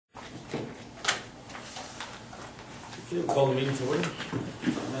We'll call the meeting to order.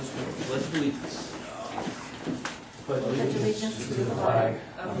 Pledge of allegiance. Pledge allegiance to the flag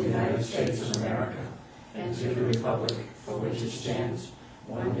of the United States of America and to the republic for which it stands,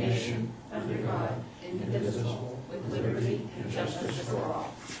 one nation, under God, indivisible, with liberty and justice for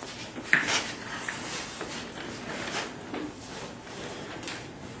all.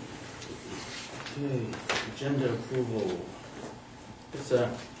 Okay, agenda approval.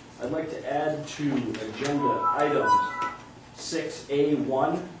 I'd like to add to agenda items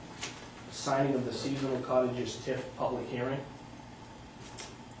 6A1, signing of the seasonal cottages TIF public hearing.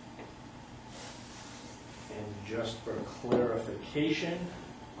 And just for clarification,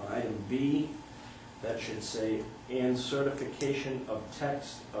 on item B, that should say, and certification of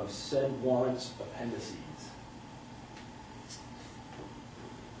text of said warrants appendices.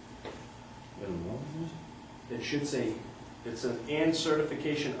 It should say, it's an and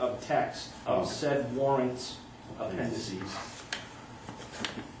certification of text of said warrants appendices.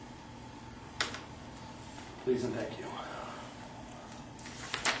 Please and thank you.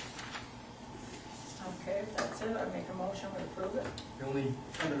 Okay, if that's it, I make a motion to approve it. The only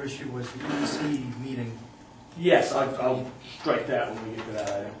other issue was the EDC meeting. Yes, I'll strike that when we get to that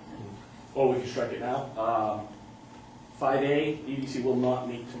item. Or we can strike it now. 5A, EDC will not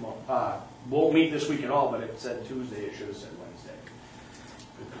meet tomorrow. Won't meet this week at all, but it said Tuesday, it should have said Wednesday.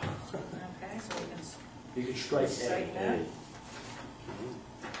 Okay, so we can You can strike strike A. that.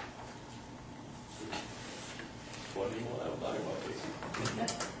 What do you want to talk about, please?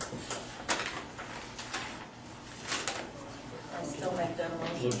 I'll still make that a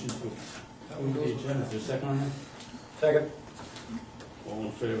motion. Motion to approve the agenda. Is there a second on that? Second. All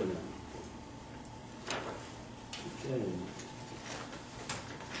in favor then? Okay.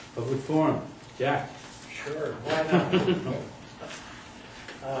 Public forum. Jack. Sure, why not?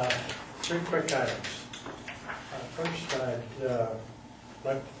 Three quick items. First, I'd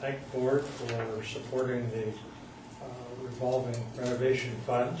like to thank the board for supporting the revolving renovation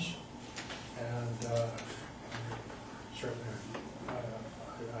funds, and certainly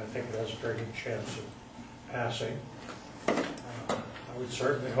I think it has a very good chance of passing. I would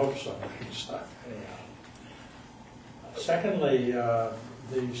certainly hope so. Anyhow. Secondly,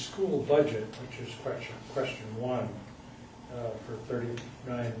 the school budget, which is question one, for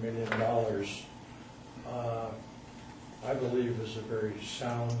 $39 million, I believe is a very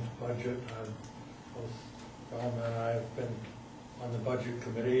sound budget. Both Velma and I have been on the budget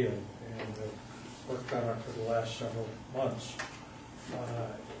committee and worked on it for the last several months.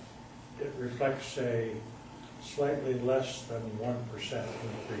 It reflects a slightly less than 1%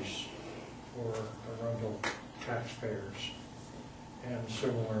 increase for Arundel taxpayers, and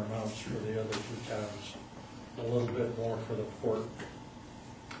similar amounts for the other two towns, a little bit more for the port.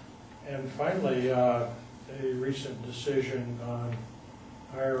 And finally, a recent decision on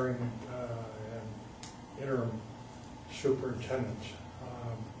hiring an interim superintendent. I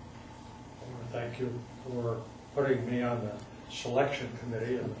want to thank you for putting me on the selection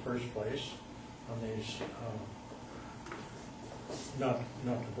committee in the first place on these, not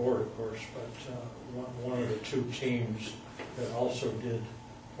the board, of course, but one of the two teams that also did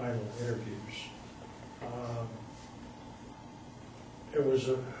final interviews. It was,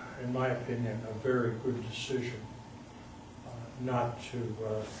 in my opinion, a very good decision not to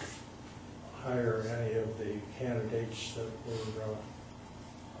hire any of the candidates that were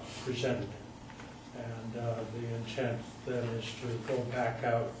presented. And the intent then is to go back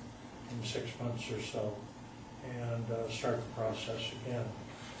out in 6 months or so and start the process again.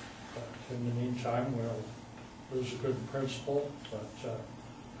 But in the meantime, we'll lose a good principal, but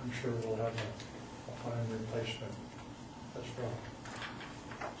I'm sure we'll have a fine replacement as well.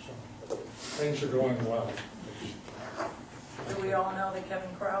 So things are going well. Do we all know that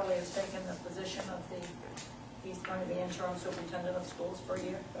Kevin Crowley has taken the position of he's going to be interim superintendent of schools for a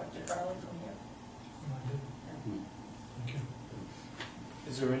year, Dr. Crowley from here? Thank you.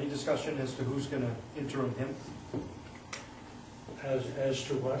 Is there any discussion as to who's going to interim him? As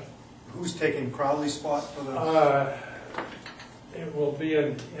to what? Who's taking Crowley's spot for the? It will be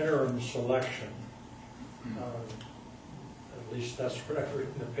an interim selection. At least that's what I've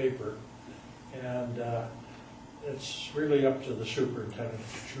written in the paper. And it's really up to the superintendent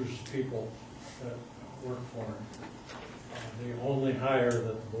to choose the people that work for him. The only hire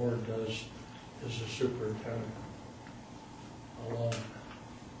that the board does is the superintendent alone.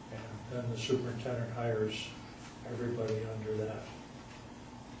 And then the superintendent hires everybody under that.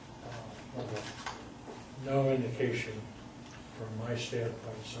 No indication from my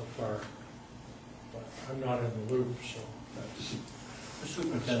standpoint so far, but I'm not in the loop, so that's The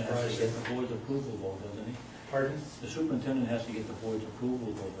superintendent has to get the board's approval vote, doesn't he? Pardon? The superintendent has to get the board's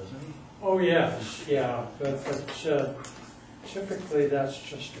approval though, doesn't he? Oh, yes, yeah, but typically that's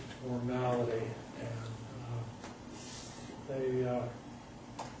just a formality, and I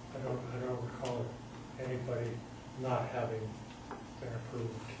don't recall anybody not having been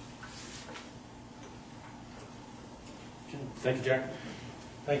approved. Thank you, Jack.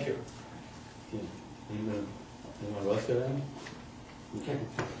 Thank you. Anyone else got any? Okay.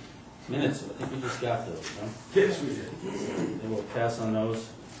 Minutes, I think we just got those, no? Yes, we did. Then we'll pass on those,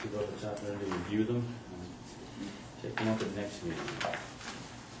 give up the top there to review them, and take them up at next meeting.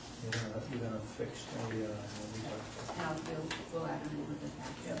 You're gonna fix the, Now, we'll add them in with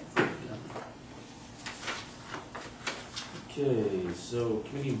the Okay, so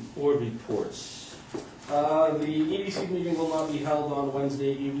committee board reports. The EDC meeting will not be held on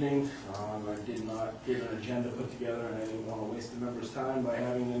Wednesday evening. I did not get an agenda put together, and I didn't want to waste the members' time by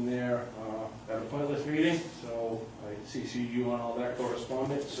having them there at a pointless meeting. So I CC'd you on all that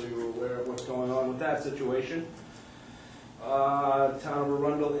correspondence, so you're aware of what's going on with that situation. Town of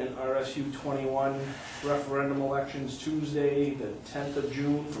Arundel and RSU 21 referendum elections Tuesday, the 10th of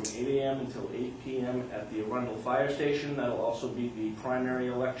June, from 8 a.m. until 8 p.m. at the Arundel Fire Station. That'll also be the primary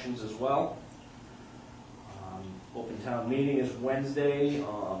elections as well. Open town meeting is Wednesday,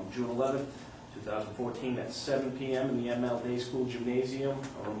 June 11th, 2014 at 7 p.m. in the ML Day School Gymnasium.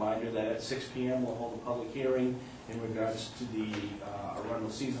 A reminder that at 6 p.m. we'll hold a public hearing in regards to the Arundel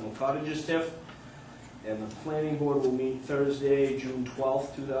Seasonal Cottages TIF. And the planning board will meet Thursday, June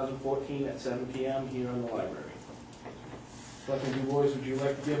 12th, 2014 at 7 p.m. here in the library. Selectmen, you boys, would you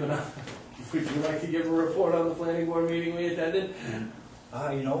like to give a report on the planning board meeting we attended?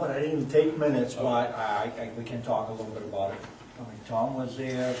 you know what, I didn't take minutes, but we can talk a little bit about it. I mean, Tom was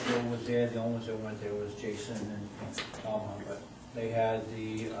there, Bill was there, the only ones that weren't there was Jason and Tom, but they had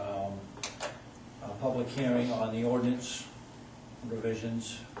the public hearing on the ordinance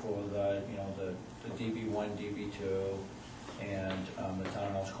revisions for the DB1, DB2, and the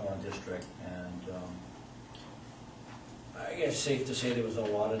Townhouse Corner District, and I guess safe to say there was a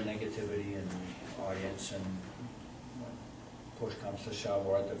lot of negativity in the audience, and when push comes to shove,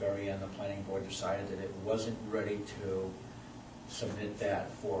 or at the very end, the planning board decided that it wasn't ready to submit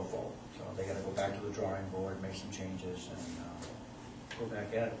that for a vote. So they got to go back to the drawing board, make some changes, and go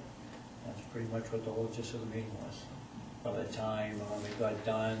back at it. That's pretty much what the whole gist of the meeting was. By the time it got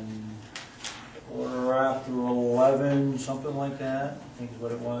done, quarter after 11, something like that, I think is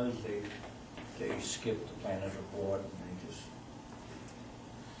what it was, they skipped the planning report and they just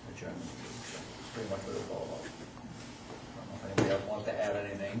adjourned the meeting. So it's pretty much what it was all about. I don't know if anybody else wants to add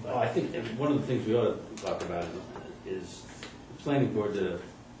anything, but Well, I think one of the things we ought to talk about is the planning board did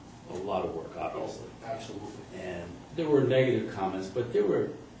a lot of work, obviously. Absolutely. And there were negative comments, but they were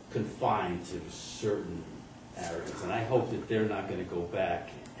confined to certain areas. And I hope that they're not going to go back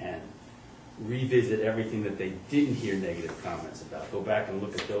and revisit everything that they didn't hear negative comments about. Go back and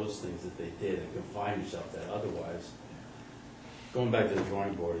look at those things that they did and confine yourself to that. Otherwise, going back to the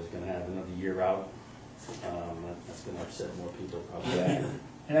drawing board is going to have another year out. That's going to upset more people probably. yeah.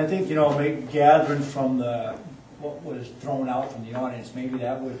 And I think, maybe gathering from what was thrown out from the audience, maybe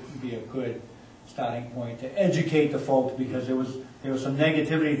that would be a good starting point to educate the folks, because there was some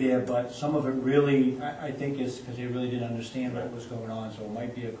negativity there, but some of it really, I think, is because they really didn't understand what was going on. So it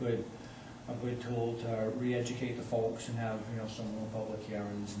might be a good tool to re-educate the folks and have some more public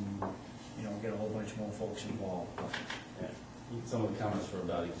hearings and get a whole bunch more folks involved. Yeah. Some of the comments were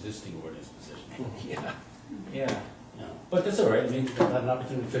about existing ordinance positions. Yeah. Yeah. But that's all right. I mean, I had an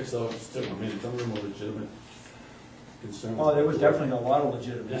opportunity to fix those too. I mean, some of them were legitimate concerns. Well, there was definitely a lot of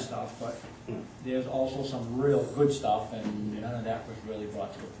legitimate stuff, but there's also some real good stuff, and none of that was really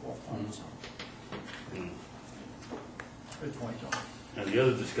brought to the forefront. So. Good point, John. And the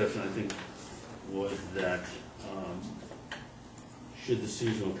other discussion, I think, was that should the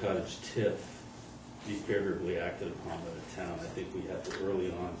seasonal cottage TIF be favorably acted upon by the town, I think we have to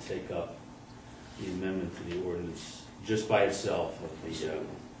early on take up the amendment to the ordinance just by itself of the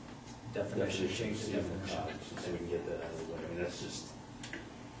Definition, change the seasonal definition. cottage, so we can get that out of the way. I mean, that's just,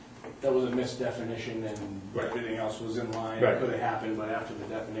 That was a misdefinition, and Right. everything else was in line. Right. It could have happened, but after the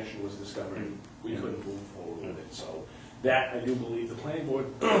definition was discovered, we couldn't move forward with it. So that, I do believe, the planning board,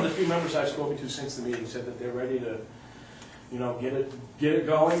 the few members I've spoken to since the meeting said that they're ready to, get it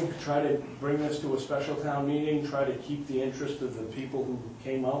going, try to bring this to a special town meeting, try to keep the interest of the people who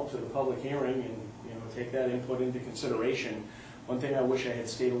came out to the public hearing, and, take that input into consideration. One thing I wish I had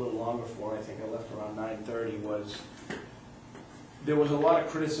stayed a little longer for, I think I left around 9:30, was there was a lot of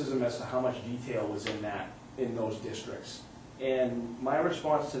criticism as to how much detail was in those districts. And my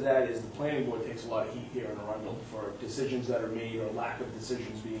response to that is the planning board takes a lot of heat here in Arundel for decisions that are made or lack of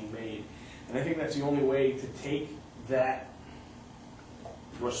decisions being made. And I think that's the only way to take that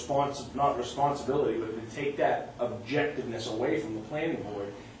not responsibility, but to take that objectiveness away from the planning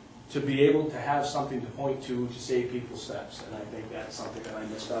board, to be able to have something to point to save people's steps. And I think that's something that I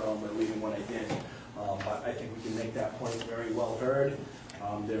missed out on by leaving when I did. But I think we can make that point very well heard.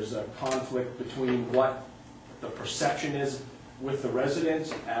 There's a conflict between what the perception is with the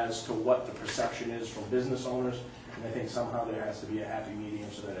residents as to what the perception is from business owners. And I think somehow there has to be a happy medium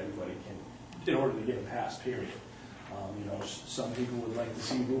so that everybody can, in order to get it passed, period. You know, some people would like to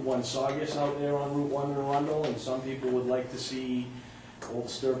see Route 1 Saugus out there on Route 1 in Arundel, and some people would like to see Old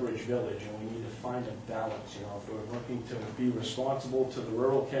Sturbridge Village, and we need to find a balance. You know, if we're looking to be responsible to the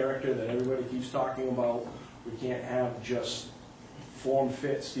rural character that everybody keeps talking about, we can't have just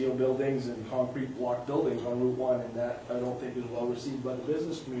form-fit steel buildings and concrete block buildings on Route 1, and that I don't think is well received by the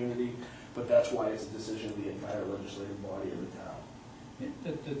business community, but that's why it's a decision of the entire legislative body of the town.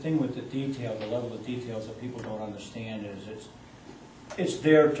 The thing with the detail, the level of details that people don't understand is it's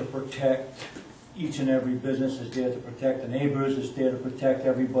there to protect each and every business, is there to protect the neighbors, it's there to protect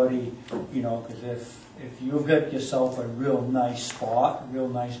everybody, you know, because if you've got yourself a real nice spot, a real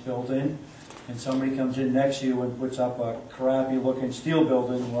nice building, and somebody comes in next to you and puts up a crappy looking steel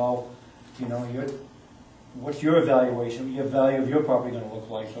building, well, you know, what's your evaluation, your value of your property going to look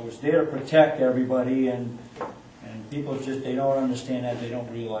like? So it's there to protect everybody, and people just, they don't understand that, they don't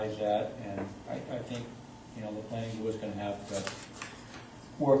realize that, and I think, you know, the planning board is going to have to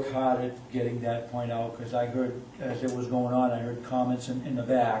work hard at getting that point out, because I heard, as it was going on, I heard comments in the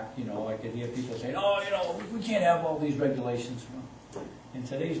back, you know, I could hear people saying, oh, you know, we can't have all these regulations. Well, in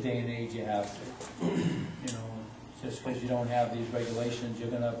today's day and age, you have to, you know, just because you don't have these regulations, you're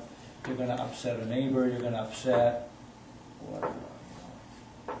gonna upset a neighbor, you're gonna upset whatever.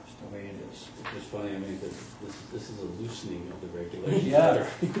 It's the way it is. It's funny, I mean, this is a loosening of the regulations Yeah. that are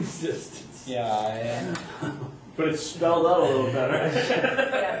in existence. Yeah, But it's spelled out a little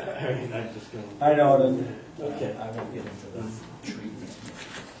better. I mean, I'm just going. I know that. Okay. I won't get into the treatment.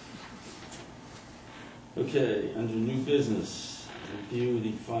 Okay, under new business, review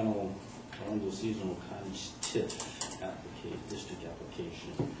the final Arundel Seasonal Cottage TIF district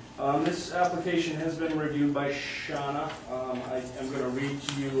application. This application has been reviewed by Shauna. I am going to read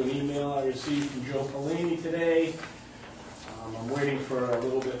to you an email I received from Joe Polini today. I'm waiting for a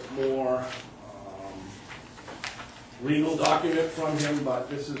little bit more legal document from him, but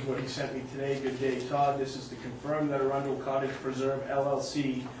this is what he sent me today. Good day, Todd. This is to confirm that Arundel Cottage Preserve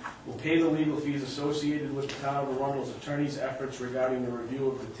LLC will pay the legal fees associated with the town of Arundel's attorney's efforts regarding the review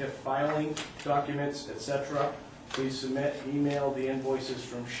of the TIF filing documents, etc. Please submit, email the invoices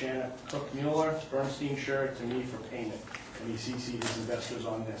from Shanna Cook Mueller, Bernstein Shirt, to me for payment. And he CC'd his investors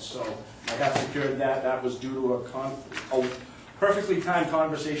on this. So I have secured that. That was due to a perfectly timed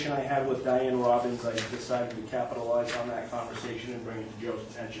conversation I had with Diane Robbins. I decided to capitalize on that conversation and bring it to Joe's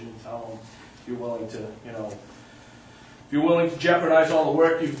attention and tell him, if you're willing to, you know, if you're willing to jeopardize all the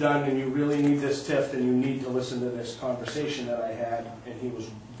work you've done and you really need this TIF, then you need to listen to this conversation that I had. And he was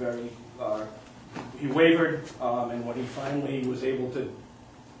very, he wavered, and when he finally was able to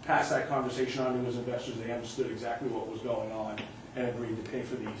pass that conversation on to his investors, they understood exactly what was going on and agreed to pay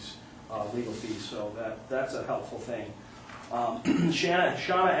for these legal fees. So that's a helpful thing.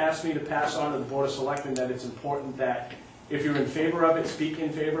 Shauna asked me to pass on to the Board of Selectmen that it's important that if you're in favor of it, speak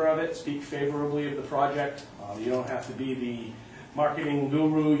in favor of it, speak favorably of the project. You don't have to be the marketing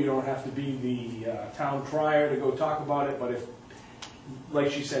guru, you don't have to be the town crier to go talk about it, but if, like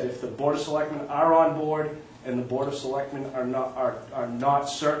she said, if the Board of Selectmen are on board and the Board of Selectmen are not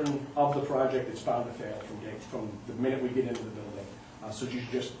certain of the project, it's bound to fail from the minute we get into the building. So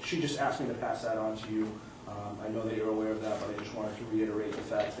she just asked me to pass that on to you. I know that you're aware of that, but I just wanted to reiterate the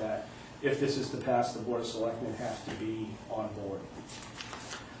fact that if this is to pass, the Board of Selectmen has to be on board.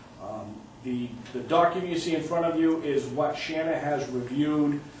 The document you see in front of you is what Shanna has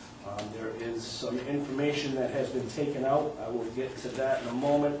reviewed. There is some information that has been taken out. I will get to that in a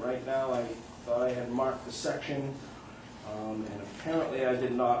moment. Right now, I thought I had marked the section, and apparently I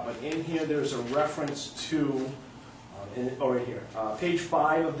did not. But in here, there's a reference to, right here, page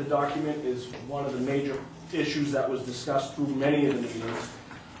 5 of the document is one of the major issues that was discussed through many of the meetings.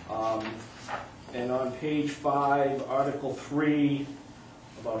 And on page 5, Article 3,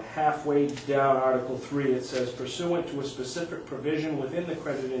 about halfway down Article 3, it says, pursuant to a specific provision within the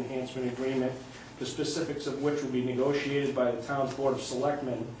credit enhancement agreement, the specifics of which will be negotiated by the town's Board of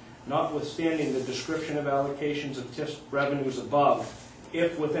Selectmen, notwithstanding the description of allocations of TIF revenues above,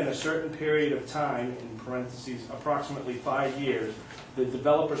 if within a certain period of time, in parentheses, approximately 5 years, the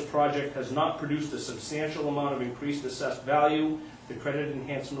developer's project has not produced a substantial amount of increased assessed value, the credit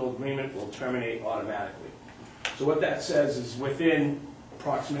enhancement agreement will terminate automatically. So what that says is within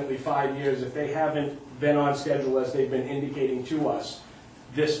approximately 5 years, if they haven't been on schedule as they've been indicating to us,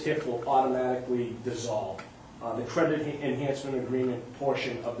 this TIF will automatically dissolve. The credit enhancement agreement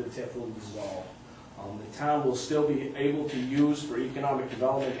portion of the TIF will dissolve. The town will still be able to use for economic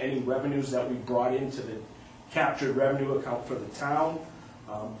development any revenues that we brought into the captured revenue account for the town,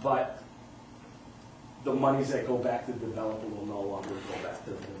 but the monies that go back to the developer will no longer go back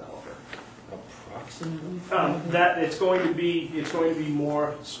to the developer. Approximately? That it's going to be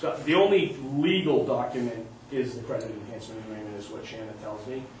more. The only legal document is the credit enhancement agreement, is what Shannon tells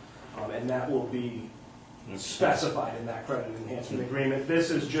me, and that will be specified in that credit enhancement agreement. This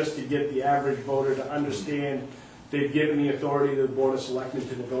is just to get the average voter to understand they've given the authority to the Board of Selectmen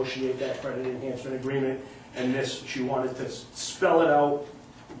to negotiate that credit enhancement agreement, and this, she wanted to spell it out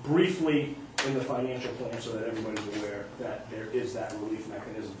briefly in the financial plan so that everybody's aware that there is that relief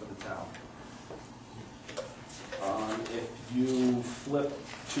mechanism for the town. If you flip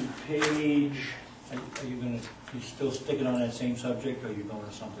to page... Are you still sticking on that same subject, or are you going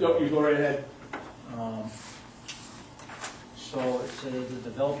to something? No, you go right ahead. So it says the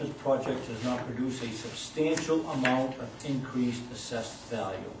developer's project does not produce a substantial amount of increased assessed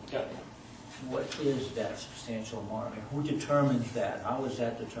value. Yep. What is that substantial amount? I mean, who determines that? How is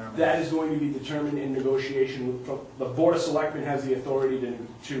that determined? That is going to be determined in negotiation with, the Board of Selectmen has the authority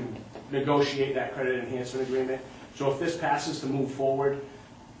to negotiate that credit enhancement agreement. So if this passes to move forward,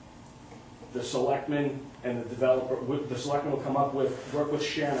 the Selectmen and the developer, the Selectmen will come up with, work with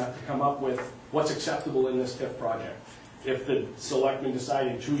Shanna to come up with what's acceptable in this TIF project. If the Selectmen decide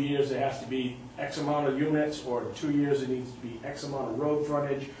in 2 years there has to be X amount of units, or in 2 years it needs to be X amount of road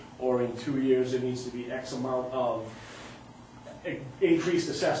frontage, or in 2 years it needs to be X amount of increased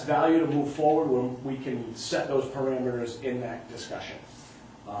assessed value to move forward, we can set those parameters in that discussion.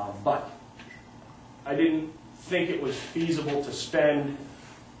 But I didn't think it was feasible to spend,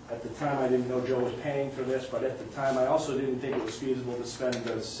 at the time I didn't know Joe was paying for this, but at the time I also didn't think it was feasible to spend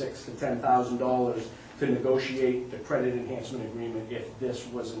the $6,000 to $10,000 to negotiate the credit enhancement agreement if this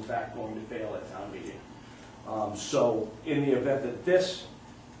was in fact going to fail at town meeting. So in the event that this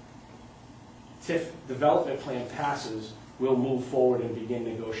TIF development plan passes, we'll move forward and begin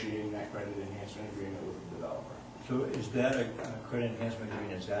negotiating that credit enhancement agreement with the developer. So is that a credit enhancement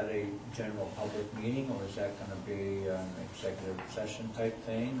agreement, is that a general public meeting, or is that going to be an executive session type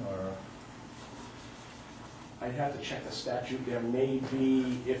thing, or? I'd have to check the statute. There may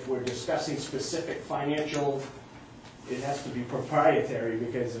be, if we're discussing specific financial, it has to be proprietary,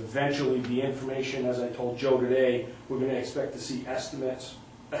 because eventually the information, as I told Joe today, we're going to expect to see estimates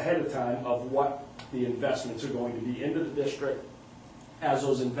ahead of time of what the investments are going to be into the district. As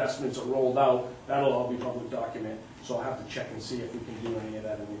those investments are rolled out, that'll all be public document. So I'll have to check and see if we can do any of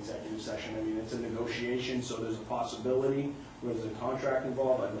that in the executive session. I mean, it's a negotiation, so there's a possibility where there's a contract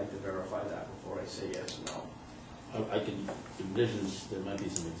involved. I'd like to verify that before I say yes or no. I can envision there might be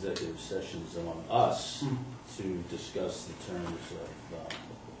some executive sessions among us to discuss the terms of the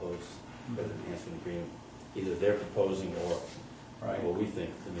proposed credit enhancement agreement. Either they're proposing or what we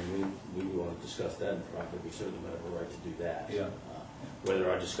think. I mean, we want to discuss that in private. We certainly have a right to do that. Yeah. Whether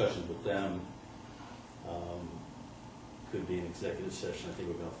our discussions with them could be an executive session, I think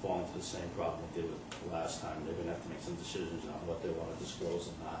we're going to fall into the same problem we did with last time. They're going to have to make some decisions on what they want to disclose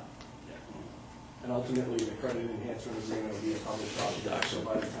and not. And ultimately, the credit enhancement agreement will be a public document. So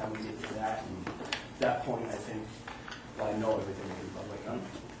by the time we get to that point, I think, well, I know everything will be public.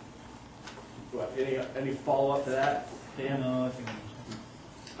 Any follow-up to that, Dan? No, I think.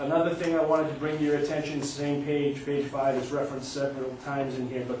 Another thing I wanted to bring to your attention, same page, page 5, is referenced several times in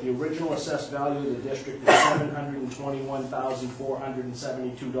here, but the original assessed value of the district is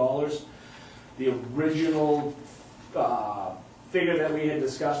 $721,472. The original figure that we had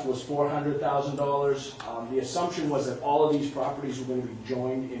discussed was $400,000. The assumption was that all of these properties were going to be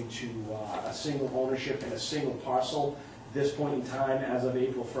joined into a single ownership and a single parcel. At this point in time, as of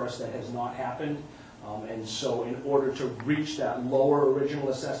April 1st, that has not happened. And so in order to reach that lower original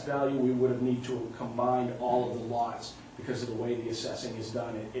assessed value, we would have need to combine all of the lots because of the way the assessing is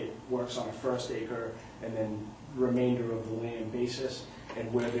done. It works on a first acre and then remainder of the land basis.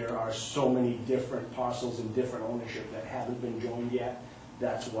 And where there are so many different parcels and different ownership that haven't been joined yet,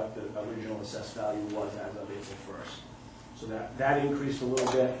 that's what the original assessed value was as of April 1st. So that increased a little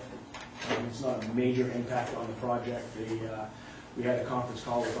bit. It's not a major impact on the project. We had a conference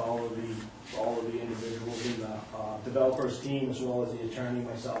call with all of the individuals in the developers team, as well as the attorney,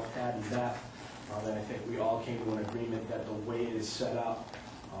 myself, Tad, and Beth. And I think we all came to an agreement that the way it is set up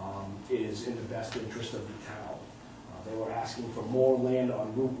is in the best interest of the town. They were asking for more land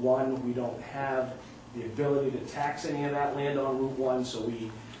on Route 1. We don't have the ability to tax any of that land on Route 1, so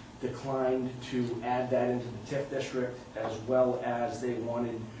we declined to add that into the TIF district, as well as they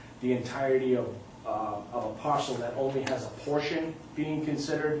wanted the entirety of a parcel that only has a portion being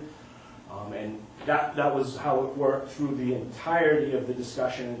considered. And that was how it worked through the entirety of the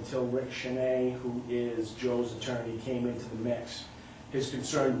discussion until Rick Cheney, who is Joe's attorney, came into the mix. His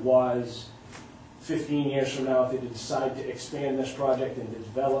concern was 15 years from now, if they decide to expand this project and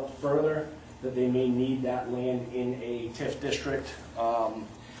develop further, that they may need that land in a TIF district.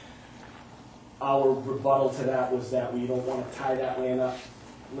 Our rebuttal to that was that we don't want to tie that land up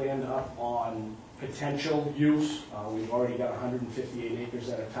on potential use. We've already got 158 acres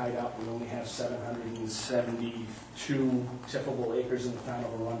that are tied up. We only have 772 TIFable acres in the town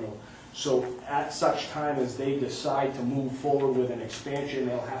of Arundel. So at such time as they decide to move forward with an expansion,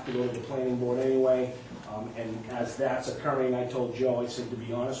 they'll have to go to the planning board anyway. And as that's occurring, I told Joe, I said, to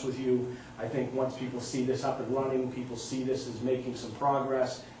be honest with you, I think once people see this up and running, people see this as making some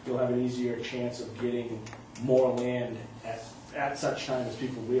progress, you'll have an easier chance of getting more land at such time as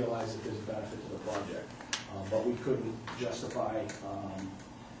people realize that there's a benefit to the project. But we couldn't justify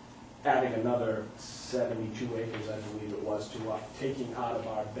adding another 72 acres, I believe it was, to taking out of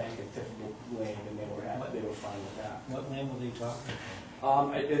our bank of typical land, and they were fine with that. What land were they talking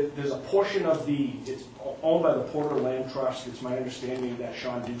There's a portion of it's owned by the Porter Land Trust. It's my understanding that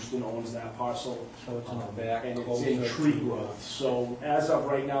Sean Dustin owns that parcel. So it's in the back. And it's in tree growth. So as of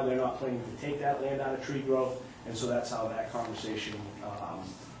right now, they're not planning to take that land out of tree growth, and so that's how that conversation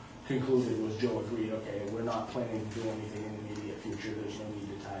concluded. Was Joe agreed, okay, we're not planning to do anything in the immediate future. There's no need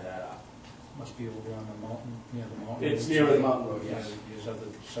to tie that up. Must be over on the mountain, near the mountain. It's near the mountain road, yes. Is that the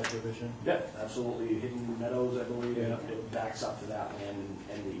subdivision? Yep, absolutely. Hidden Meadows, I believe. Yeah. It backs up to that land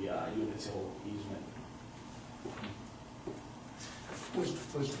and the Units Hill easement. Was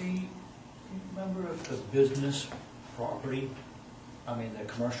the, you remember if the business property, I mean the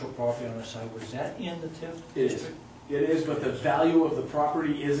commercial property on the side, was that in the TIF district? It is, but the value of the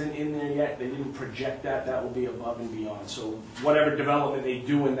property isn't in there yet. They didn't project that. That will be above and beyond. So whatever development they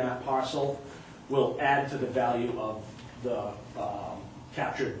do in that parcel will add to the value of the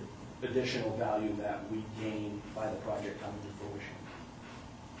captured additional value that we gain by the project coming to fruition.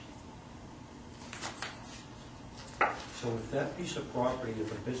 So if that piece of property, if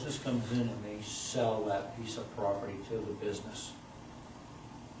a business comes in and they sell that piece of property to the business,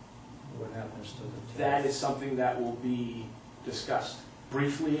 what happens to the TIF? That is something that will be discussed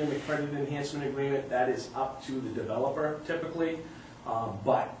briefly in the credit enhancement agreement. That is up to the developer typically.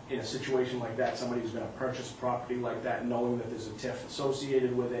 But in a situation like that, somebody who's going to purchase property like that, knowing that there's a TIF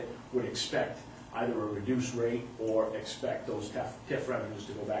associated with it, would expect either a reduced rate or expect those TIF revenues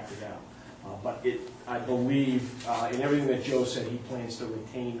to go back to them. But I believe, in everything that Joe said, he plans to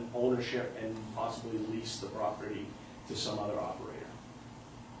retain ownership and possibly lease the property to some other operator.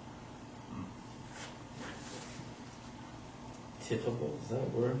 Tiffable, is that a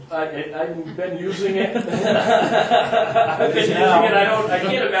word? I've been using it. I've been using it. I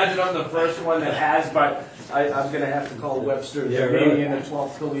can't imagine I'm the first one that has, but I'm going to have to call Webster. Yeah, maybe really. in the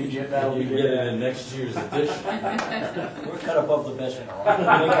 12th collegiate. That'll be You get it in next year's edition. We're cut above the best, make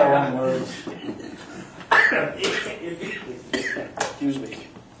our own words. Excuse me.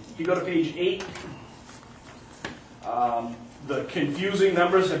 If you go to page 8, the confusing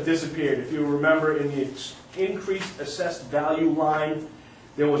numbers have disappeared. If you remember, in the increased assessed value line,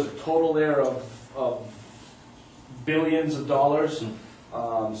 there was a total there of billions of dollars.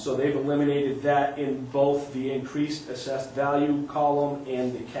 So they've eliminated that in both the increased assessed value column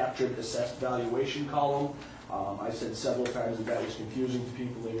and the captured assessed valuation column. I said several times that was confusing to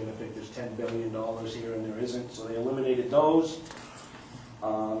people. They're going to think there's $10 billion here and there isn't. So they eliminated those.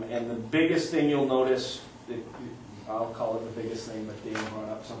 And the biggest thing you'll notice, I'll call it the biggest thing, but Dan brought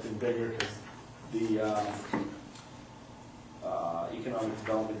up something bigger because the economic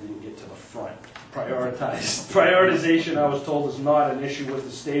development didn't get to the front. Prioritization, I was told, is not an issue with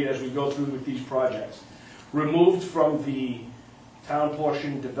the state as we go through with these projects. Removed from the town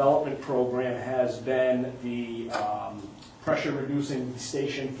portion development program has been the pressure reducing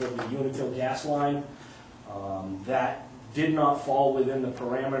station for the Unitil gas line. That did not fall within the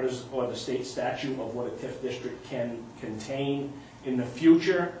parameters or the state statute of what a TIF district can contain. In the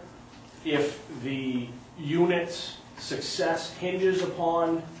future, if the unit's success hinges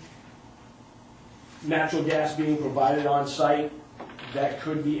upon natural gas being provided on site, that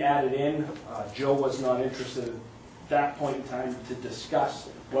could be added in. Joe was not interested at that point in time to discuss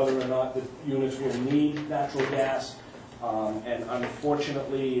whether or not the units will need natural gas. And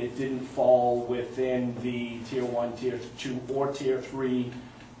unfortunately, it didn't fall within the Tier 1, Tier 2, or Tier 3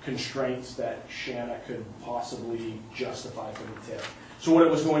 constraints that Shanna could possibly justify for the TIF. So what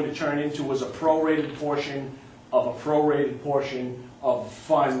it was going to turn into was a prorated portion of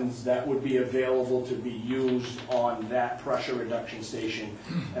funds that would be available to be used on that pressure reduction station.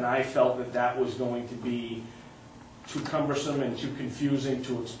 And I felt that that was going to be too cumbersome and too confusing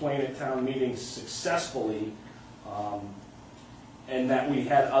to explain at town meetings successfully, and that we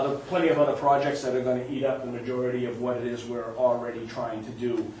had plenty of other projects that are going to eat up the majority of what it is we're already trying to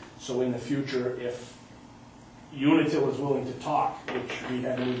do. So in the future, if Unitil is willing to talk, which we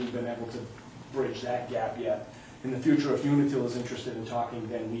haven't even been able to bridge that gap yet, in the future, if Unitil is interested in talking,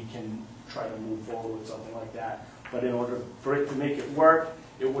 then we can try to move forward with something like that. But in order for it to make it work,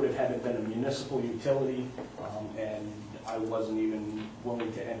 it would have had to have been a municipal utility, and I wasn't even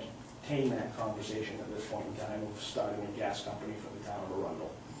willing to entertain that conversation at this point in time of starting a gas company for the town of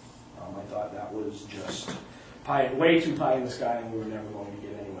Arundel. I thought that was just way too pie in the sky, and we were never going to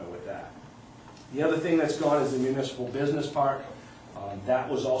get anywhere with that. The other thing that's gone is the municipal business park. That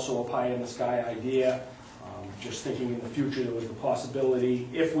was also a pie in the sky idea. Just thinking in the future, there was the possibility,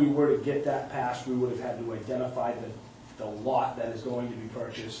 if we were to get that passed, we would have had to identify the lot that is going to be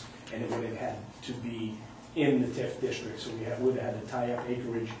purchased, and it would have had to be in the TIF district. So we would have had to tie up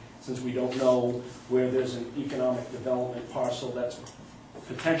acreage, since we don't know where there's an economic development parcel that's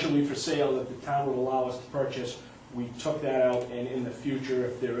potentially for sale that the town would allow us to purchase. We took that out, and in the future,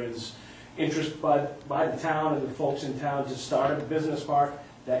 if there is interest by the town and the folks in town to start a business park,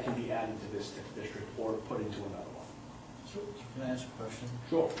 that can be added to this TIF district or put into another one. So, can I ask a question?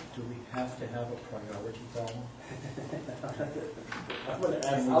 Sure. Do we have to have a priority column?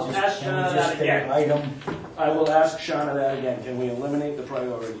 I'll ask Shauna that again. Item, I will ask Shauna that again. Can we eliminate the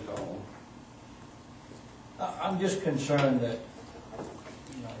priority column? I'm just concerned that,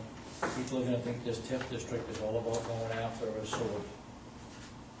 you know, people are gonna think this TIF district is all about going after a sword.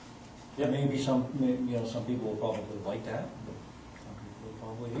 Yep. Maybe some people will probably like that, but some people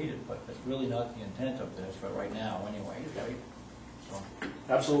will probably hate it, but it's really not the intent of this, but right now, anyway, right? So,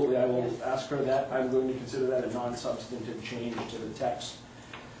 Absolutely, I will ask her that. I'm going to consider that a non-substantive change to the text.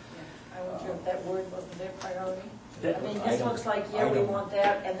 I wonder if that word wasn't their priority. Yeah. I mean, this looks like, yeah, we want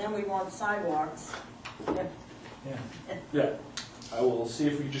that, and then we want sidewalks. Yeah. yeah. Yeah, I will see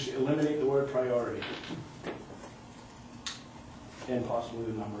if we just eliminate the word priority. And possibly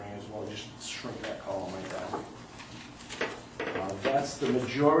the numbering as well, just shrink that column right down. That's the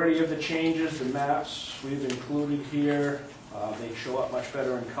majority of the changes. The maps we've included here, they show up much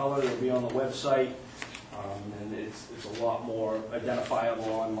better in color. They'll be on the website, and it's a lot more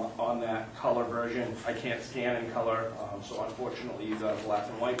identifiable on that color version. I can't scan in color, so unfortunately you got a black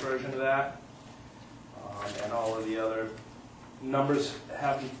and white version of that. And all of the other numbers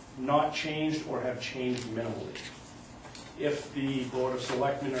have not changed or have changed minimally. If the Board of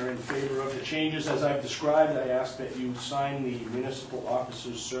Selectmen are in favor of the changes as I've described, I ask that you sign the municipal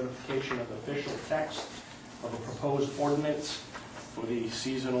officer's certification of official text of a proposed ordinance for the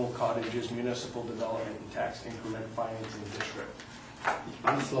seasonal cottages municipal development and tax increment financing district.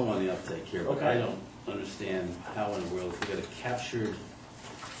 I'm slow on the uptake here, but Okay. I don't understand how in the world, if we got a captured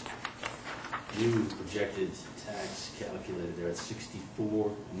new projected tax calculated there at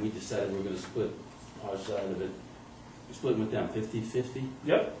 64, and we decided we're gonna split our side of it, we're splitting with them 50-50,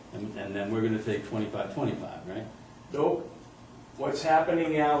 Yep. and then we're gonna take 25-25, right? Nope. What's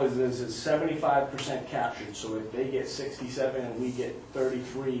happening now is there's a 75% captured, so if they get 67 and we get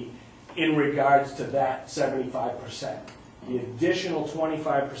 33 in regards to that 75%. The additional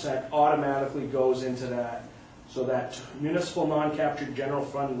 25% automatically goes into that, so that municipal non-captured general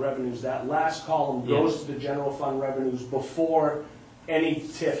fund revenues, that last column goes to the general fund revenues before any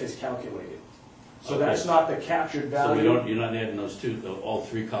TIF is calculated. So Okay. that's not the captured So value. you're not adding those two, all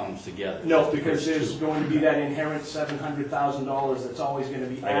three columns together? No, just the because first there's two. going to be that inherent $700,000 that's always going to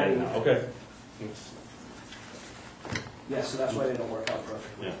be I got it added. now, okay. Yeah, so that's why they don't work out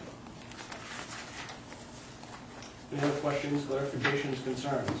perfectly. Yeah. Any other questions, clarifications,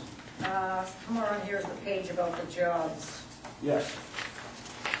 concerns? Somewhere on here is the page about the jobs. Yes.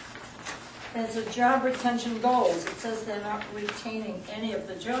 As the job retention goes, it says they're not retaining any of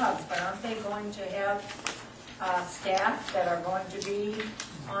the jobs, but aren't they going to have staff that are going to be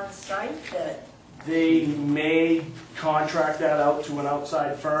on site that? They may contract that out to an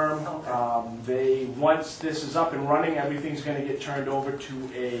outside firm. Okay. Once this is up and running, everything's going to get turned over to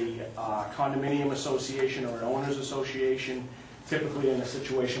a condominium association or an owners association. Typically, in a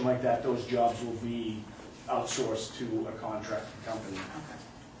situation like that, those jobs will be outsourced to a contract company.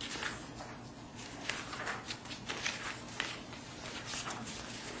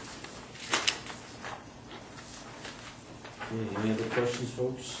 Okay, any other questions,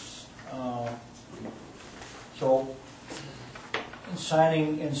 folks? So, in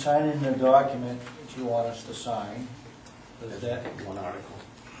signing the document that you want us to sign, does that, One article.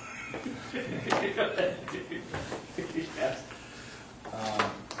 Yes.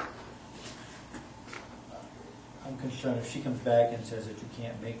 I'm concerned if she comes back and says that you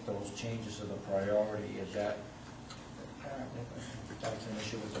can't make those changes to the priority, is that's an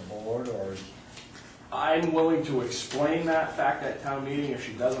issue with the board, or is? I'm willing to explain that fact at town meeting if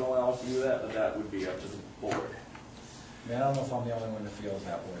she doesn't allow us to do that, but that would be up to the board. I mean, I don't know if I'm the only one that feels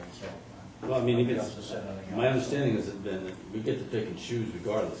that way, so. Well, I mean, nobody it's, else has said anything my else. understanding has been that we get to pick and choose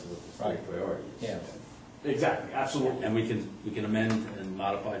regardless of what the state Right. priority is. Yeah. Exactly, absolutely. And we can amend and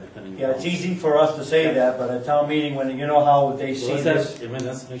modify depending on. Yeah, it's easy for us to say that, but at town meeting, when, you know how they Well, see let's this. have, I mean,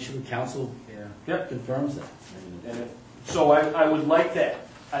 let's make sure the council Yeah. Yep. confirms that. I mean, And so I would like that,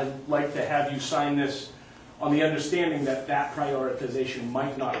 I'd like to have you sign this on the understanding that that prioritization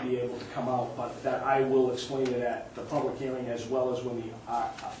might not be able to come out, but that I will explain it at the public hearing as well as when the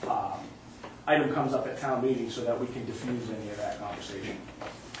item comes up at town meeting so that we can diffuse any of that conversation.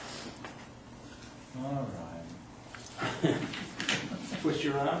 All right. Twist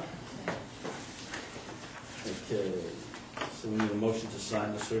your arm. Okay, so we need a motion to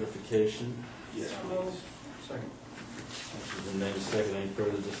sign the certification. Yes, Second. Motion's been made, second, any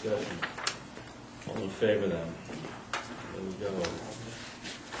further discussion? All in favor then? There we go.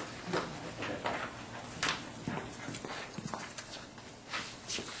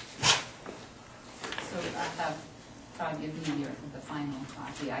 So I have, Todd, give me the final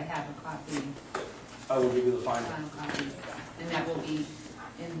copy. I have a copy, I will give you the final. final copy, and that will be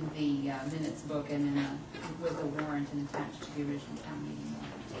in the minutes book and in with the warrant and attached to the original town meeting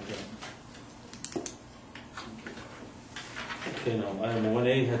warrant. Okay. Okay, now, item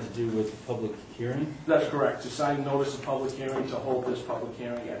 1A had to do with the public hearing. That's correct, to sign notice of public hearing, to hold this public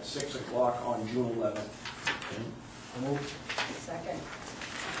hearing at 6 o'clock on June 11th. Okay. Second.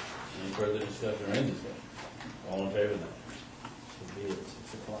 Any further discussion or any discussion? All in favor then? So be it,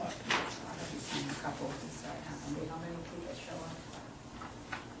 6 o'clock. I'll have you sign a couple to start happening. How many people show up?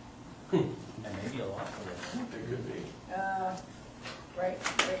 And maybe a lot for this. It could be. Right.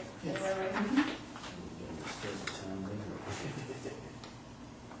 Anywhere right?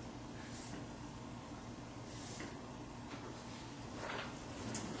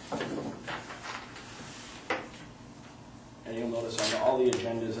 And you'll notice on all the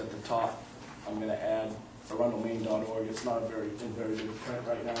agendas at the top, I'm gonna add arundelmaine.org. It's not in very good print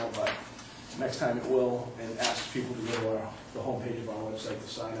right now, but next time it will, and ask people to go to the homepage of our website to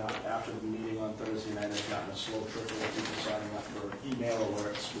sign up after the meeting on Thursday night. I've gotten a slow trickle of people signing up for email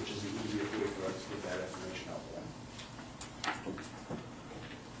alerts, which is the easiest way for us to get that information out to them.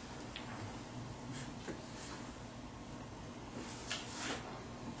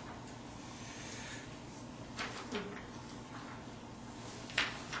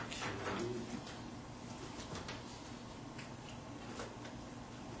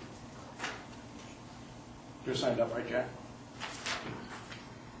 You're signed up, right, Jack?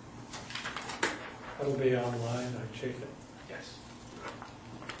 It'll be online, I take it. Yes.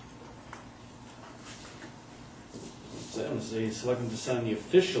 So I'm saying, selecting to sign the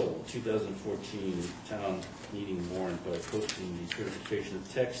official 2014 town meeting warrant by posting the certification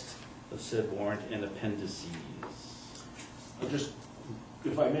of text of said warrant and appendices. I'll just,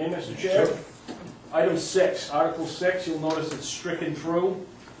 if I may, Mr. Chair. Item 6, Article 6, you'll notice it's stricken through.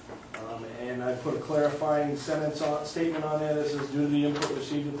 And I put a clarifying statement on there that says, due to the input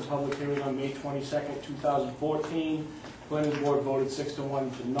received at the public hearing on May 22nd, 2014, planning board voted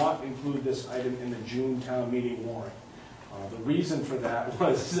 6-1 to not include this item in the June town meeting warrant. The reason for that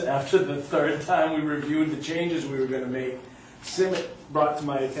was after the third time we reviewed the changes we were going to make, Simmet brought to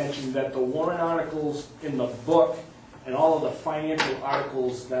my attention that the warrant articles in the book and all of the financial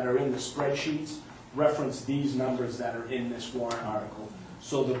articles that are in the spreadsheets reference these numbers that are in this warrant article.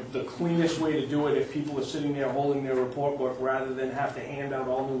 So the cleanest way to do it, if people are sitting there holding their report book, rather than have to hand out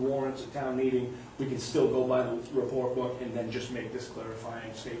all new warrants at town meeting, we can still go by the report book and then just make this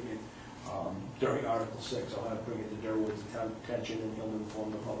clarifying statement during Article 6. I'll have to bring it to Durwood's attention, and he'll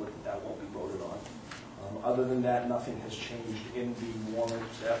inform the public that that won't be voted on. Other than that, nothing has changed in the warrant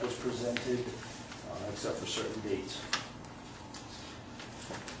that was presented, except for certain dates.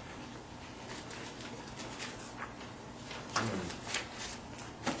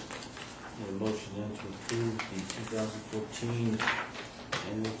 A motion then to approve the 2014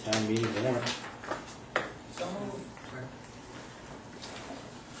 annual town meeting warrant. So moved.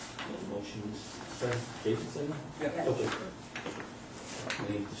 Motion is second. Jason second? Yeah. Okay.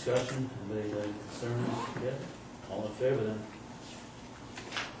 Any discussion? Anybody concerns? Yeah? All in favor then?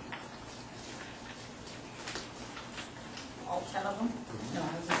 All 10 of them? No,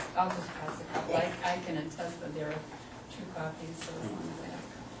 I'll just pass a couple. I can attest that there are 2 copies, so as long as I have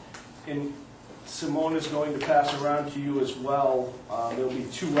copies. And Simone is going to pass around to you as well. There'll be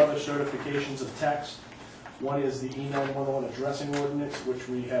 2 other certifications of text. One is the E911 addressing ordinance, which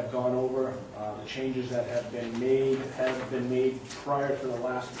we have gone over. The changes that have been made prior to the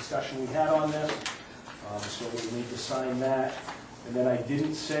last discussion we had on this. So we need to sign that. And then I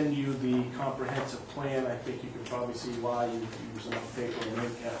didn't send you the comprehensive plan. I think you can probably see why. You use enough paper and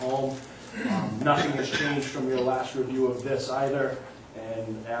ink at home. Nothing has changed from your last review of this either,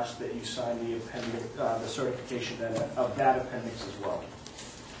 and ask that you sign the appendix, the certification of that appendix as well.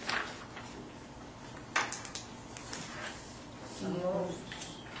 So moved.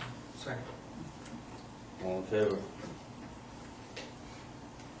 Second. All in favor?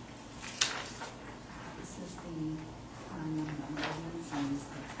 This is the amendments and this is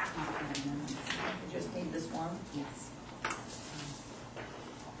the comprehensive amendments. You just need this one? Yes.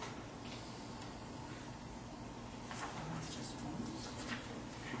 That's just one.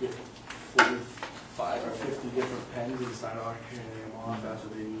 You get 45 or 50 different pens inside our them off. That's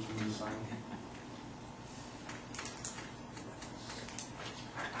what they use when you sign.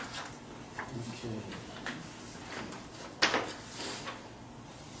 Okay.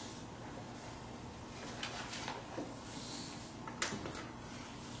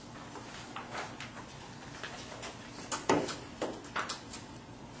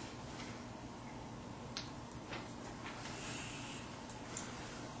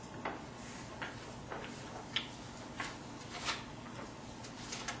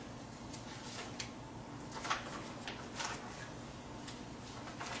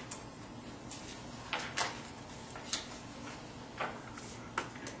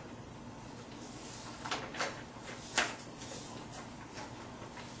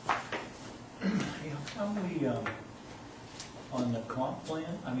 How we, on the comp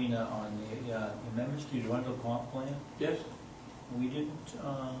plan, on the amendments to the rental comp plan, Yes? we didn't do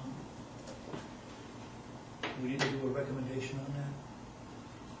a recommendation on that?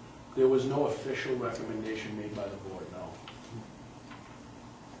 There was no official recommendation made by the board, no.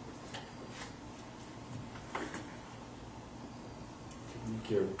 Make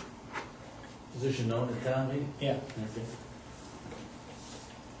your position known at town meeting? Yeah. Okay.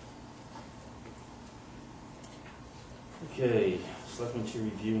 Okay, selectmen to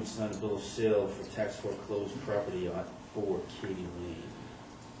review and sign a bill of sale for tax foreclosed property on 4 Katy Lane.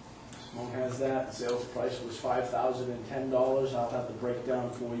 Simone has that. Sales price was $5,010. I'll have the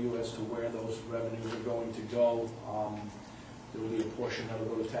breakdown for you as to where those revenues are going to go. There will be a portion that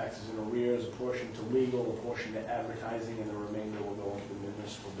will go to taxes and arrears, a portion to legal, a portion to advertising, and the remainder will go into the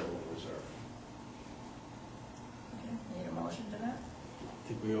municipal building reserve. Okay. Need a motion to that? I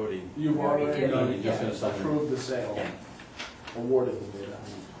think we already. You've already already did. You're just gonna sign it. approved the sale, awarded the bid,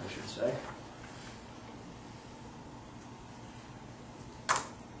 I should say.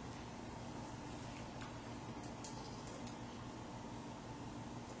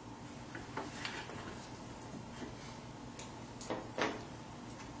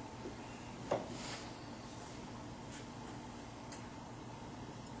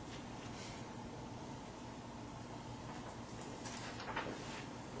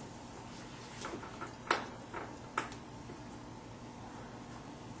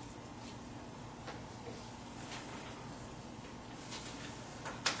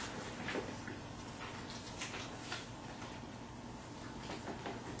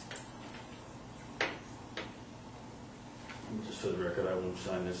 Just for the record, I won't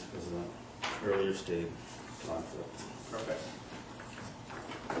sign this because of the earlier state conflict. Perfect.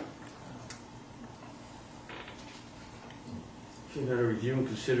 Okay, now to review and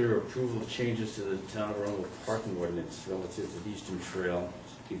consider approval of changes to the town of Arundel parking ordinance relative to the Eastern Trail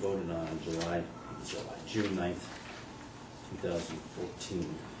to be voted on June 9th,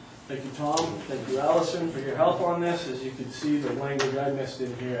 2014. Thank you, Tom. Thank you, Allison, for your help on this. As you can see, the language I missed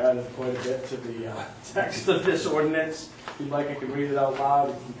in here added quite a bit to the text of this ordinance. If you'd like, I can read it out loud.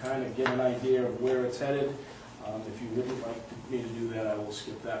 You can kind of get an idea of where it's headed. If you wouldn't like me to do that, I will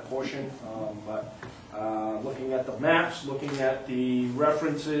skip that portion. Looking at the maps, looking at the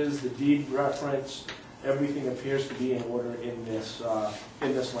references, the deed reference, everything appears to be in order in this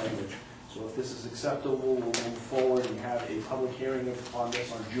language. So if this is acceptable, we'll move forward and have a public hearing on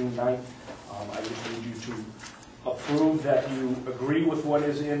this on June 9th. I just need you to approve that you agree with what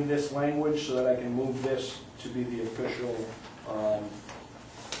is in this language so that I can move this to be the official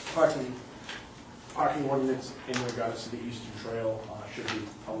parking ordinance in regards to the Eastern Trail, should the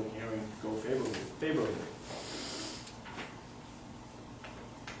public hearing go favorably.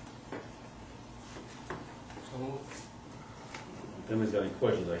 If anybody's got any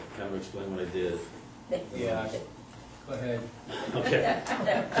questions, I can kind of explain what I did. Yeah, go ahead. Okay.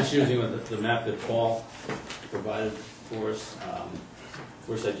 Just using the map that Paul provided for us.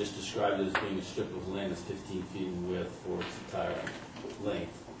 First, I just described it as being a strip of land that's 15 feet in width for its entire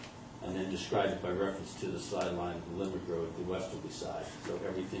length, and then described it by reference to the sideline of the Limerick Road, the westerly side. So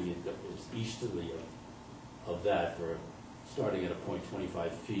everything is easterly of that, for starting at a point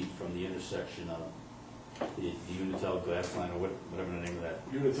 25 feet from the intersection of the Unitil gas line, or whatever the name of that,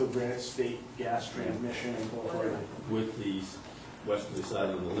 Unitil Granite State Gas Transmission Incorporated. with the westerly side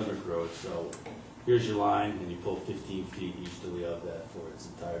of the Limerick Road. So here's your line, and you pull 15 feet easterly of that for its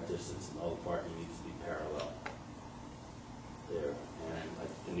entire distance, and all the parking needs to be parallel there. And I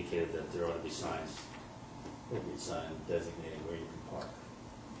indicated that there ought to be signs, appropriate sign designating where you can park.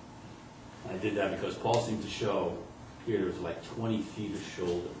 And I did that because Paul seemed to show here there was like 20 feet of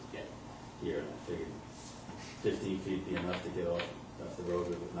shoulder here, and I figured 15 feet be enough to get off the road.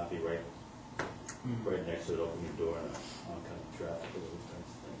 It would not be right next to it, open your door and oncoming traffic, or those types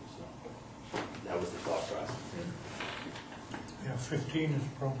of things. So that was the thought process. Yeah, 15 is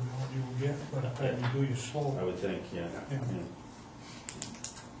probably all you will get, but you do your slow. I would think, yeah. Yeah.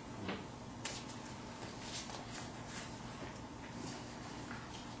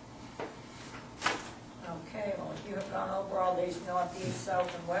 Okay, well, if you have gone over all these north, east,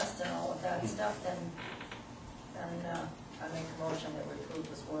 south, and west, and all of that stuff, then I make a motion that we approve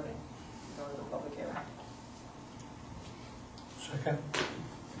this wording, go to the public hearing. Second.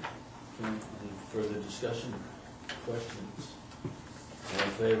 Any further discussion, questions? All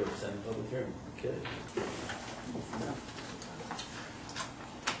in favor of sending public hearing? Okay.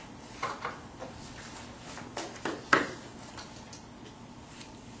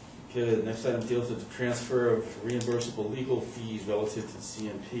 Okay, the next item deals with the transfer of reimbursable legal fees relative to the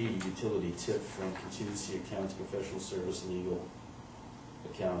CMP utility tip from contingency account to professional service legal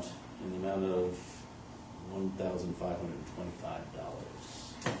account in the amount of $1,525.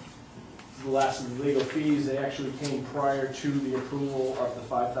 The last of the legal fees, they actually came prior to the approval of the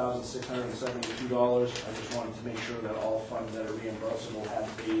 $5,672. I just wanted to make sure that all funds that are reimbursable have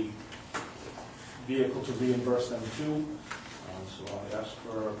a vehicle to reimburse them to. So I ask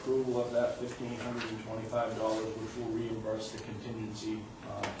for approval of that $1,525, which will reimburse the contingency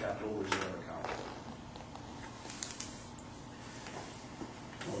capital reserve account.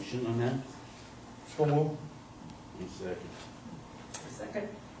 Motion on that? So move. Any second? Second?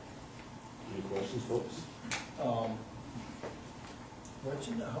 Any questions, folks? How much is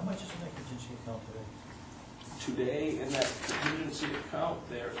in that contingency account today? Today, in that contingency account,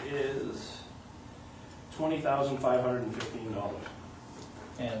 there is $20,515.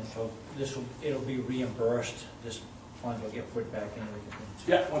 And so it'll be reimbursed, this fund will get put back into the contingency?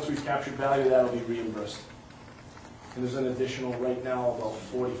 Yeah, once we've captured value, that'll be reimbursed. And there's an additional, right now, about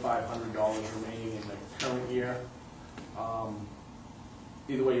 $4,500 remaining in the current year.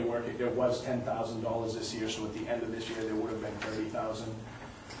 Either way you work it, there was $10,000 this year, so at the end of this year, there would have been $30,000.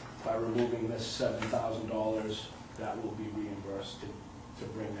 By removing this $7,000, that will be reimbursed to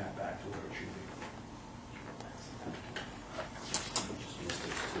bring that back to where it should be.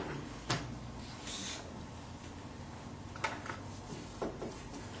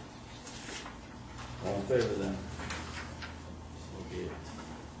 All in favor then? So be it.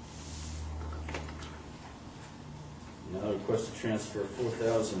 Now request to transfer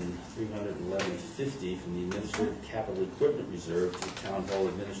 $4,311.50 from the administrative capital equipment reserve to the town hall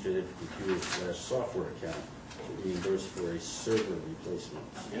administrative computer/software account to reimburse for a server replacement.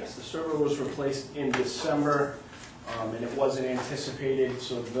 Yes, the server was replaced in December, and it wasn't anticipated,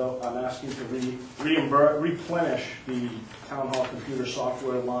 so I'm asking to replenish the town hall computer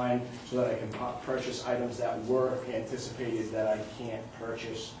software line so that I can purchase items that were anticipated that I can't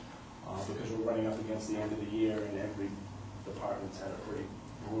purchase because we're running up against the end of the year, and every department's had a pretty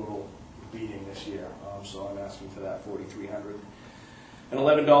brutal beating this year. So I'm asking for that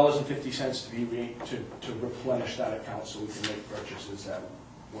 $4,311.50 to replenish that account so we can make purchases that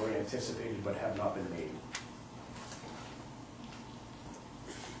were anticipated but have not been made.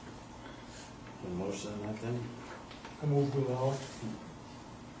 A motion on that then? I move with all.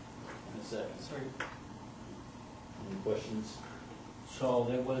 And a second. Sorry. Any questions? So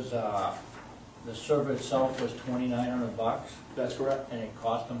there was, the server itself was $2,900, That's correct. and it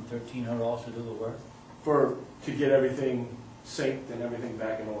cost them $1,300 to do the work? To get everything synced and everything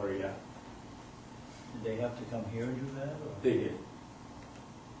back in order, yeah. Did they have to come here and do that, or? They did.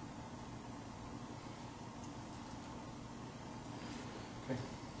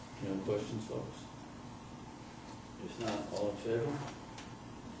 Any other questions, folks? If not, all in favor?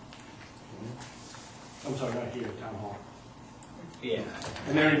 I'm sorry, not here, Town Hall. Yeah.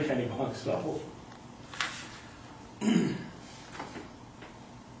 And they're in Kennybunk, so. Yeah,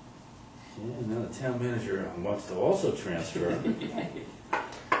 now the town manager wants to also transfer.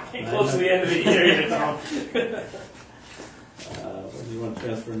 Getting close to the end of the year, you know. What do you want to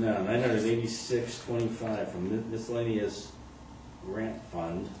transfer now? $986.25 from miscellaneous grant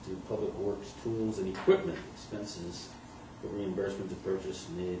fund to public works tools and equipment expenses for reimbursement to purchases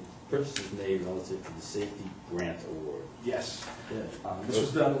made relative to the safety grant award. Yes. Yeah. This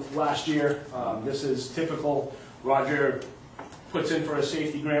was done last year. This is typical. Roger puts in for a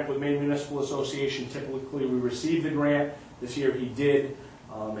safety grant with Maine Municipal Association. Typically, we receive the grant. This year he did.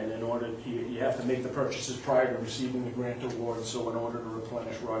 And in order, you have to make the purchases prior to receiving the grant award. So in order to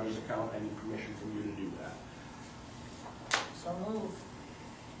replenish Roger's account, I need permission from you to do that. So move.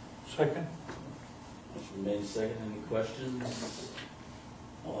 Second? Motion made second. Any questions?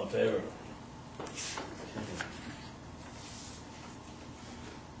 All in favor?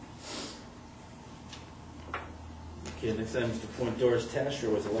 Okay, next item is to appoint Doris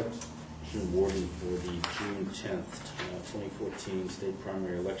Tasher as election warden for the June 10th, 2014 state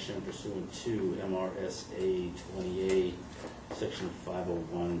primary election pursuant to MRSA 28, section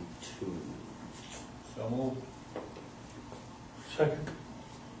 501(2). So moved. Second?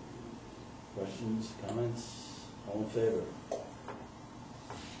 Questions, comments? All in favor? Do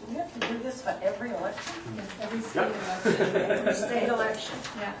we have to do this for every election? It's every state election. Every state election?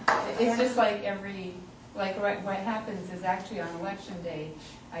 Yeah, it's just like every, like what happens is actually on election day,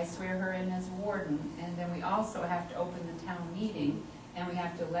 I swear her in as warden, and then we also have to open the town meeting, and we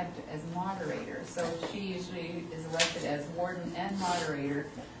have to elect as moderator. So she usually is elected as warden and moderator,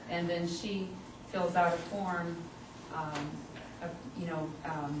 and then she fills out a form,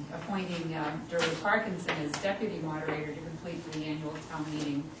 appointing Durley Parkinson as deputy moderator to complete the annual town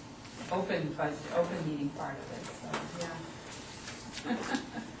meeting, open meeting part of it, so, yeah.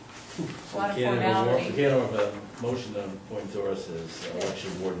 A lot of formality. We can't have a motion to appoint Doris as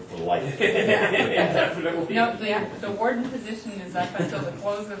election warden for life. Definitely. No, the warden position is up until the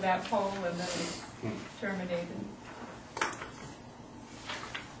close of that poll, and then it's terminated.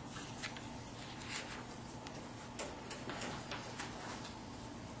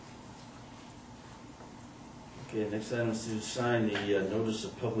 Okay, next item is to sign the notice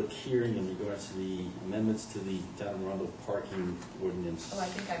of public hearing in regards to the amendments to the Town of Arundel parking ordinance. Oh, I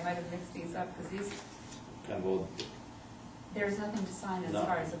think I might have mixed these up, because these, Kind of old. there's nothing to sign as No.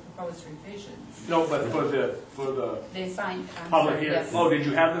 far as the proposed revisions. No, but for the They signed, I'm public sorry, hearing. yes. Oh, did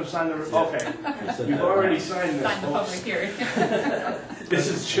you have them sign the, okay. You've already signed this, Signed the public folks. hearing. This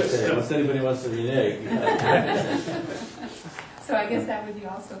is just, Okay, unless anybody wants to renege. So I guess that would be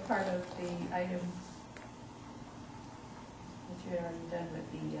also part of the item that you had already done with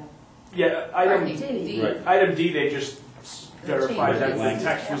the, yeah, parking. item, D. Right. item D, they just verified that the changes.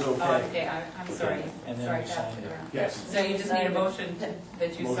 text was Oh, okay. okay, I'm sorry. And then Sorry, we passed signed it it. around. Yes. So you just need a motion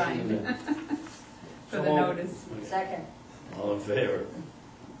that you Motion, signed yeah. for So the moved. notice. Second. All in favor?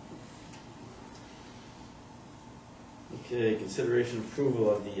 Okay, consideration approval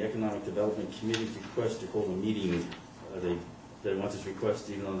of the Economic Development Committee's request to hold a meeting. They want this request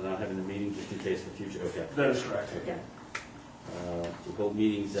even though they're not having a meeting, just in case for future, okay. That is correct. Okay. To hold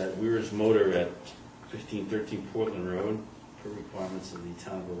meetings at Weir's Motor at 1513 Portland Road, per requirements of the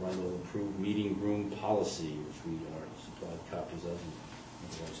Town of Arundel approved meeting room policy, which we are supplied copies of and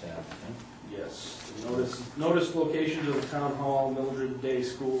you guys have, okay? Yes, the notice locations of the town hall, Mildred Day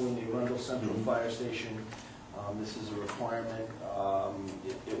School, and the Arundel Central Mhm. Fire Station. This is a requirement.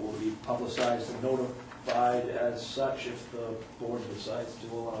 It will be publicized and notified as such if the board decides to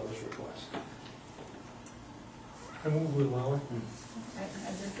allow this request. I move we allow it.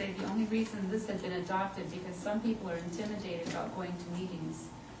 As I say, the only reason this had been adopted, because some people are intimidated about going to meetings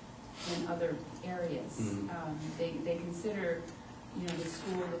in other areas. Mhm. They consider, the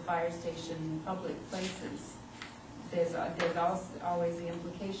school, the fire station, public places. There's also always the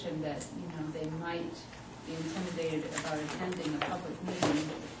implication that, they might be intimidated about attending a public meeting.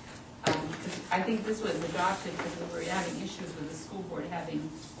 I think this was adopted because we were having issues with the school board having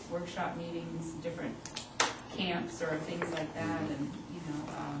workshop meetings, different camps or things like that, and,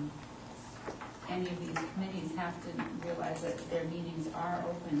 any of these committees have to realize that their meetings are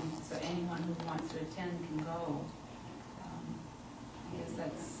open, so anyone who wants to attend can go. I guess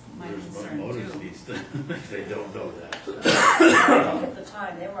that's my concern Motives too. needs to, if they don't know that. At the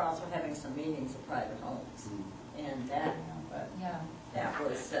time, they were also having some meetings at private homes, and that, Yeah. that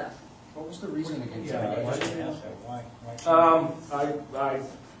was, What was the reason against Yeah, that? why- Why?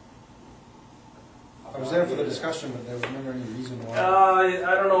 I was there for the discussion, but there was never any reason why.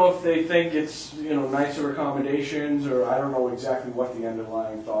 I don't know if they think it's, nicer accommodations, or I don't know exactly what the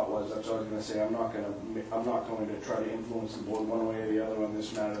underlying thought was. That's what I was gonna say. I'm not going to try to influence the board one way or the other on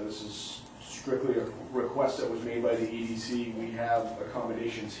this matter. This is strictly a request that was made by the EDC. We have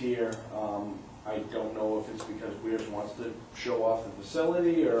accommodations here. I don't know if it's because Weirs wants to show off the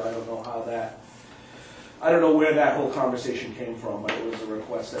facility, or I don't know where that whole conversation came from, but it was a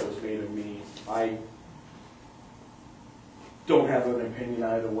request that was made of me. I don't have an opinion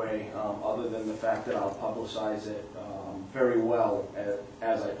either way, other than the fact that I'll publicize it very well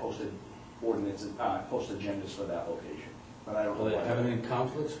as I posted ordinances, post agendas for that location. But I don't know. Will it have any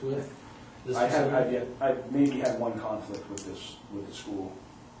conflicts with this I facility? I've maybe had one conflict with the school.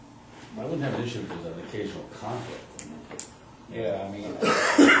 I wouldn't have an issue if there's an occasional conflict. Yeah, I mean,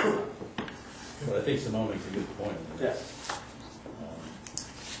 But I think Simone makes a good point. Yeah.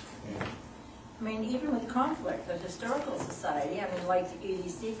 yeah. I mean, even with conflict, the Historical Society, I mean, like the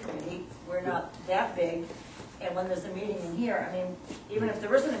EDC committee, we're not that big, and when there's a meeting in here, I mean, even if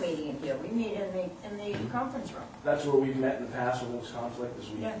there isn't a meeting in here, we meet in the conference room. That's where we've met in the past when there was conflict, is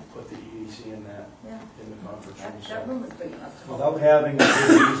we Yeah. put the EDC in the conference room. That room is big enough to hold. Without having a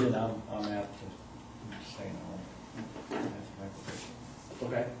good reason, I'm apt to say no. That's my position.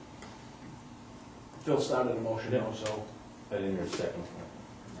 Okay. Phil started a motion though, so. I didn't hear a second.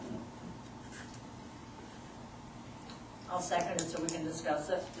 I'll second it so we can discuss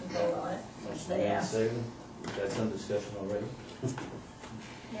it and vote on it, which they Motion asked. made and seconded. We've had some discussion already.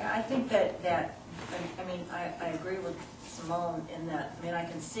 Yeah, I think I agree with Simone in that, I mean, I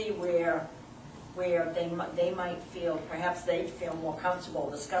can see where they might feel, perhaps they'd feel more comfortable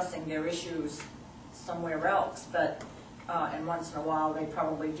discussing their issues somewhere else, but, and once in a while, they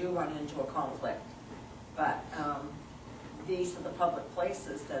probably do run into a conflict. But these are the public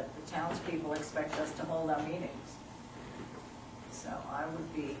places that the townspeople expect us to hold our meetings. So I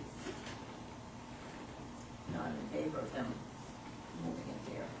would be not in favor of them moving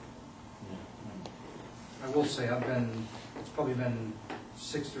it there. I will say, it's probably been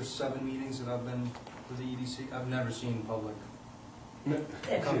 6 or 7 meetings that I've been with the EDC. I've never seen public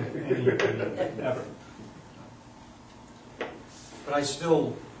come to any meeting, ever. But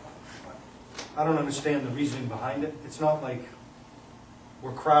I don't understand the reasoning behind it. It's not like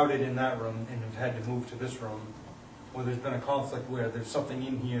we're crowded in that room and have had to move to this room, or there's been a conflict where there's something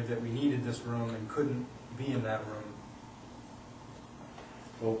in here that we needed this room and couldn't be in that room.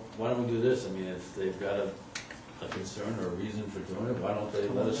 Well, why don't we do this? I mean, if they've got a concern or a reason for doing it, why don't they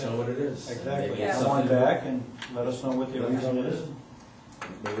let us know what it is? And maybe Exactly. it's Come on something- back and let us know what the reason is.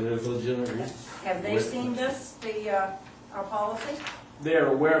 Maybe there's a legitimate reason. Have they seen this, our policy? They're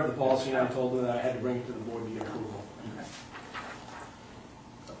aware of the policy, and I told them that I had to bring it to the board to get approval.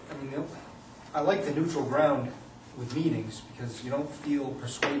 I mean, I like the neutral ground with meetings because you don't feel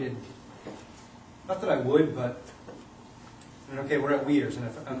persuaded. Not that I would, but, I mean, okay, we're at Weirs, and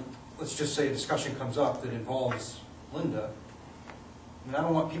if, let's just say a discussion comes up that involves Linda. I mean, I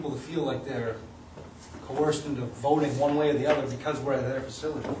don't want people to feel like they're coerced into voting one way or the other because we're at their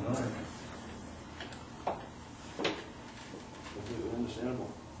facility, you know what I mean? Completely understandable.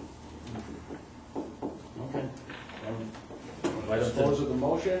 Okay. Invite them Dispose to- of the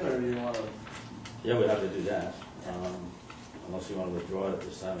motion, or do you want to? Yeah, we'd have to do that. Unless you want to withdraw it at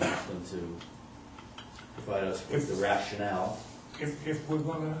this time, ask them to provide us with the rationale. If we're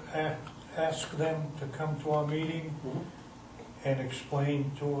gonna ask them to come to our meeting and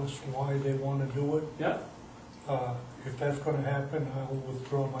explain to us why they wanna do it, Yeah, if that's gonna happen, I will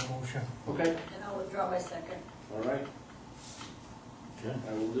withdraw my motion. okay, And I'll withdraw my second. all right, Okay.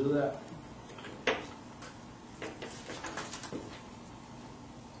 I will do that.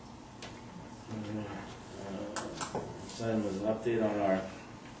 This item was an update on our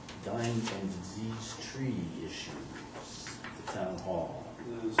dying and disease tree issues at the town hall.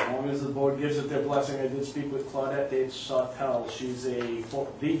 As long as the board gives it their blessing, I did speak with Claudette Davis Sawtell. She's the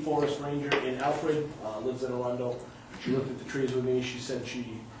forest ranger in Alfred, lives in Arundel. She looked at the trees with me. She said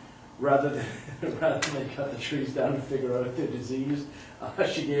rather than cut the trees down to figure out if they're diseased,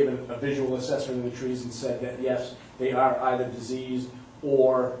 she gave a visual assessment of the trees and said that yes, they are either diseased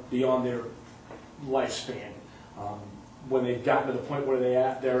or beyond their lifespan. When they've gotten to the point where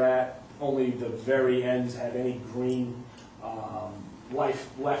they're at, only the very ends had any green life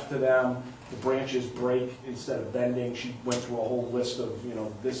left to them. The branches break instead of bending. She went through a whole list of,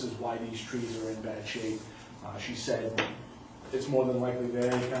 this is why these trees are in bad shape. She said it's more than likely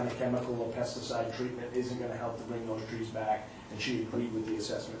that any kind of chemical or pesticide treatment isn't going to help to bring those trees back, and she agreed with the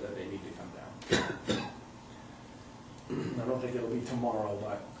assessment that they need to come down. I don't think it'll be tomorrow,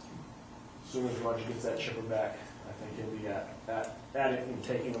 but as soon as Roger gets that chipper back, I think he'll be at it and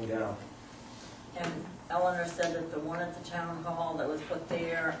taking them down. And Eleanor said that the one at the town hall that was put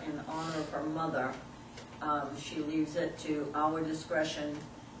there in honor of her mother, she leaves it to our discretion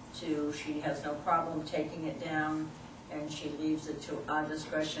she has no problem taking it down, and she leaves it to our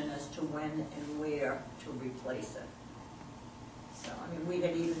discretion as to when and where to replace it. So, I mean, we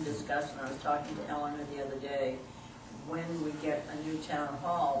had even discussed, and I was talking to Eleanor the other day, when we get a new town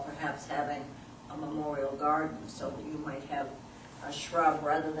hall, perhaps having a memorial garden so that you might have a shrub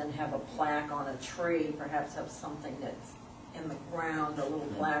rather than have a plaque on a tree, perhaps have something that's in the ground, a little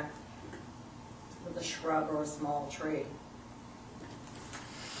plaque with a shrub or a small tree.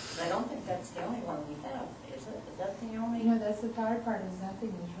 I don't think that's the only one we have, is it? Is that the only? That's the hard part, is nothing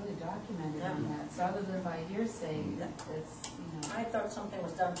is really documented on that. So other than by hearsay, that's, I thought something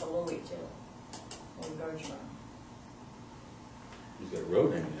was done for Louis too, Louis Bergeron. He's got a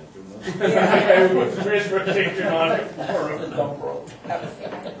road named after him. I put the transfer station on it for a dump road.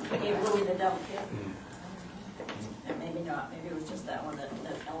 I gave Louis the dump kit. And maybe not, maybe it was just that one that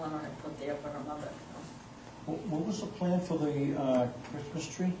Eleanor had put there for her mother. What was the plan for the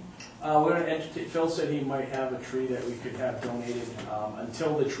Christmas tree? We're going to entertain, Phil said he might have a tree that we could have donated.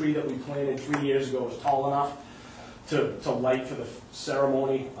 Until the tree that we planted 3 years ago is tall enough to light for the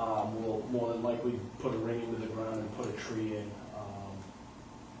ceremony, we'll more than likely put a ring into the ground and put a tree in,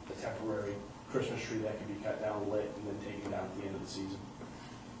 a temporary Christmas tree that can be cut down, lit, and then taken down at the end of the season.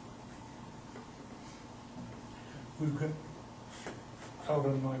 We've got, out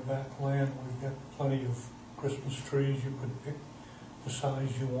on my back land, we've got plenty of Christmas trees. You could pick the size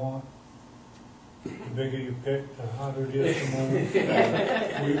you want. The bigger you pick, the harder it is to move.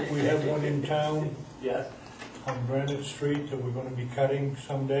 We have one in town Yes. on Granite Street that we're gonna be cutting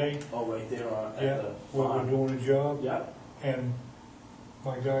someday. Oh, right there at Yeah, the where we're farm. doing a job. Yeah. And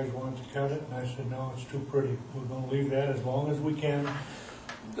my guys wanted to cut it, and I said, no, it's too pretty. We're gonna leave that as long as we can.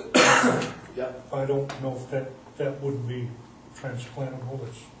 Yeah. I don't know if that wouldn't be transplantable.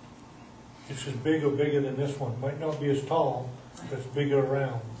 It's as big or bigger than this one. Might not be as tall, but it's bigger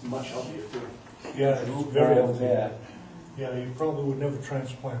around. Much healthier too. Yeah, it's very healthy. Yeah. Yeah, you probably would never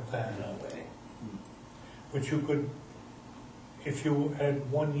transplant that. No way. But you could, if you had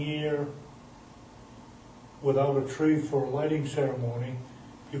 1 year without a tree for a lighting ceremony,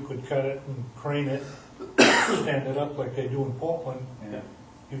 you could cut it and crane it, stand it up like they do in Portland. Yeah.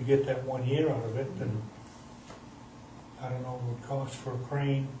 You'd get that 1 year out of it. And I don't know what it would cost for a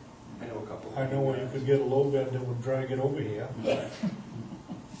crane. I know a couple. I know where you could get a low bed that would drag it over here, Right.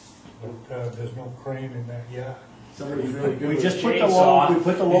 but there's no crane in that yard. Somebody really good We with just a put the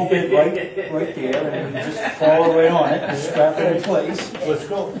chainsaw. low bed right there, and we just fall right on it, and strap it in place. Let's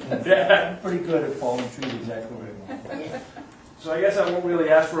go. Yeah. I'm pretty good at falling trees exactly where I want. So I guess I won't really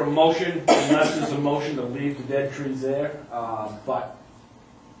ask for a motion unless there's a motion to leave the dead trees there. But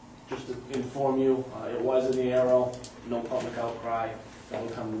just to inform you, it was in the arrow, no public outcry. That'll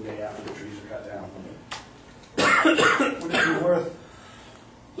come the day after the trees are cut down. Would it be worth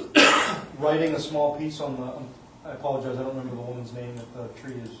writing a small piece on the, I apologize, I don't remember the woman's name that the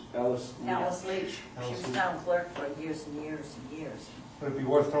tree is. Alice? Alice Leach, she Alice was Leach. town clerk for years and years and years. Would it be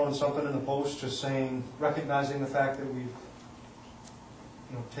worth throwing something in the post, just saying, recognizing the fact that we've,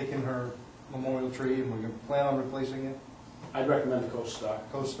 taken her memorial tree and we're going to plan on replacing it? I'd recommend the Coast Star.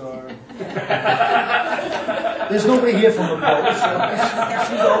 Co-star. There's nobody here from the post, so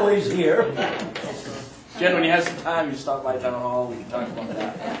she's always here. Jen, when you have some time, you stop by town hall, we can talk about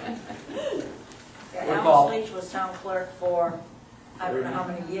that. Yeah, Good call. Alice Leach was town clerk for, I don't know how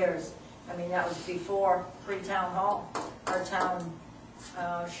many years. I mean, that was before pre-town hall. Her town,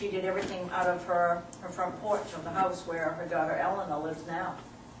 she did everything out of her front porch of the house where her daughter Eleanor lives now.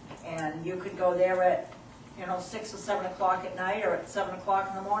 And you could go there at 6 or 7 o'clock at night or at 7 o'clock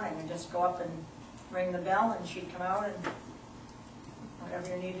in the morning and just go up and ring the bell and she'd come out and whatever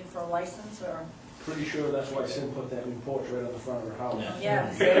you needed for a license or, Pretty sure that's why Sim put that new porch right on the front of her house. yeah.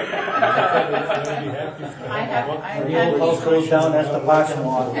 I'd be happy if I have- The old house goes down, that's the parking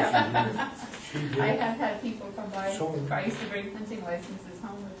lot. She did. I have had people come by, So- I used to bring printing licenses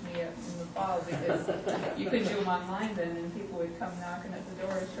home with me in the fall because you could do them online then and people would come knocking at the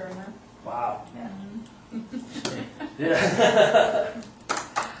door, sure enough. Wow. Yeah. Yeah.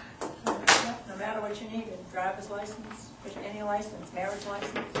 license, any license, marriage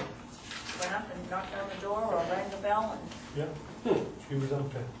license. Went up and knocked on the door or rang the bell Yeah, she was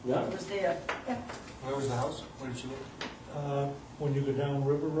out there. Yeah. and it was there. Yeah. Where was the house? Where did she live? When you go down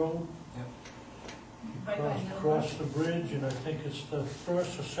River Road, Yep. you Right by the cross the bridge, and I think it's the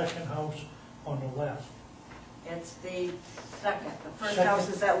first or second house on the left. It's the second. The first Second. house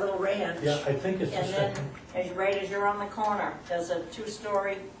is that little ranch. Yeah, I think it's the And then, second. right as you're on the corner, there's a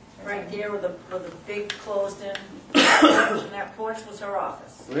two-story right there with a big closed-in porch, and that porch was her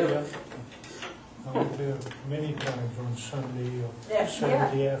office. Really? Yeah. I went there many times on Sunday or Yeah.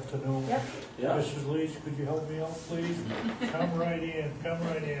 Saturday afternoon. Yep. Yeah. Mrs. Leach, could you help me out, please? Come right in, come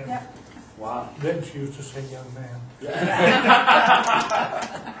right in. Yep. Wow. Then she used to say, young man.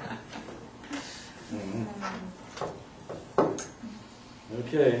 Mhm.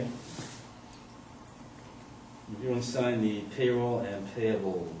 Okay. Review and sign the payroll and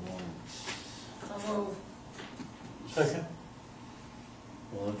payable warrants. So move. Second?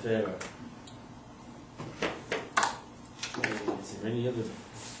 All in favor? Okay, is there any other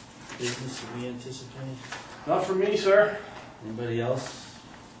business that we anticipate? Not for me, sir. Anybody else?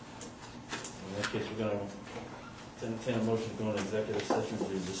 In that case, we're gonna entertain a motion to go into executive session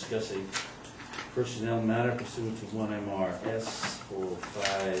to discuss a personnel matter pursuant to 1 MRS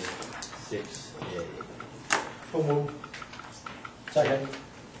 456A. So moved. Second.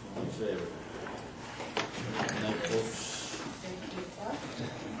 All in favor? Night, folks.